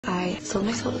I sold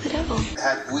my soul to the devil.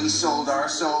 Have we sold our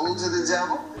soul to the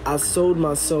devil? I sold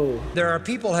my soul. There are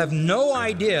people who have no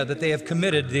idea that they have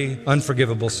committed the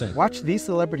unforgivable sin. Watch these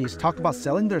celebrities talk about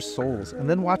selling their souls, and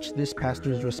then watch this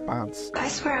pastor's response. I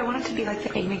swear I wanted to be like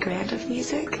the Amy Grant of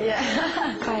music.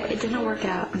 Yeah. But it didn't work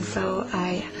out, and so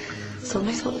I sold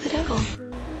my soul to the devil.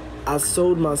 I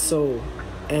sold my soul.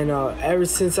 And ever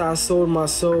since I sold my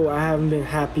soul, I haven't been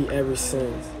happy ever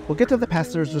since. We'll get to the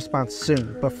pastor's response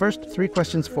soon, but first, 3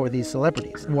 questions for these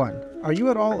celebrities. 1. Are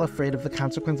you at all afraid of the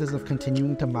consequences of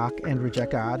continuing to mock and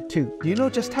reject God? 2. Do you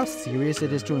know just how serious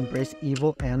it is to embrace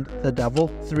evil and the devil?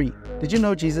 3. Did you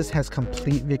know Jesus has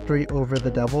complete victory over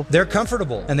the devil? They're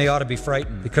comfortable, and they ought to be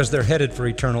frightened because they're headed for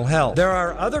eternal hell. There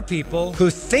are other people who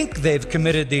think they've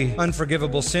committed the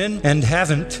unforgivable sin and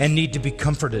haven't and need to be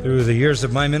comforted. Through the years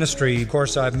of my ministry, of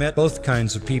course, I've met both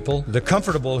kinds of people. The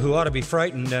comfortable who ought to be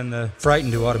frightened and the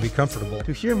frightened who ought to be comfortable.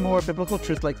 To hear more biblical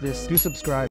truth like this, do subscribe.